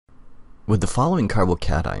Would the following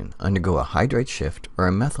carbocation undergo a hydride shift or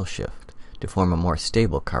a methyl shift to form a more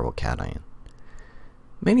stable carbocation?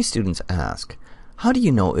 Many students ask, how do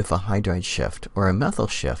you know if a hydride shift or a methyl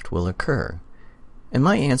shift will occur? And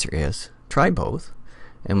my answer is, try both,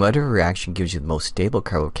 and whatever reaction gives you the most stable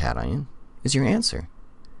carbocation is your answer.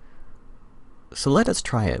 So let us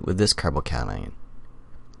try it with this carbocation.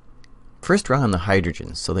 First draw on the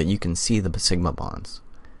hydrogens so that you can see the sigma bonds.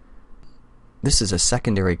 This is a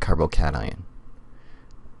secondary carbocation.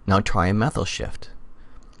 Now try a methyl shift.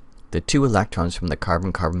 The two electrons from the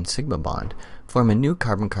carbon-carbon sigma bond form a new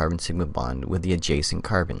carbon-carbon sigma bond with the adjacent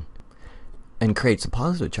carbon and creates a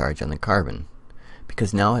positive charge on the carbon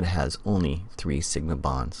because now it has only 3 sigma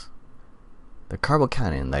bonds. The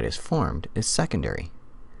carbocation that is formed is secondary.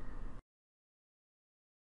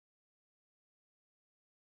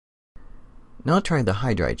 Now try the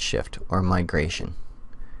hydride shift or migration.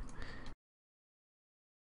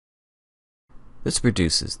 This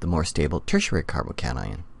produces the more stable tertiary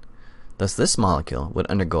carbocation. Thus this molecule would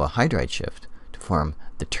undergo a hydride shift to form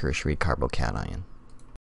the tertiary carbocation.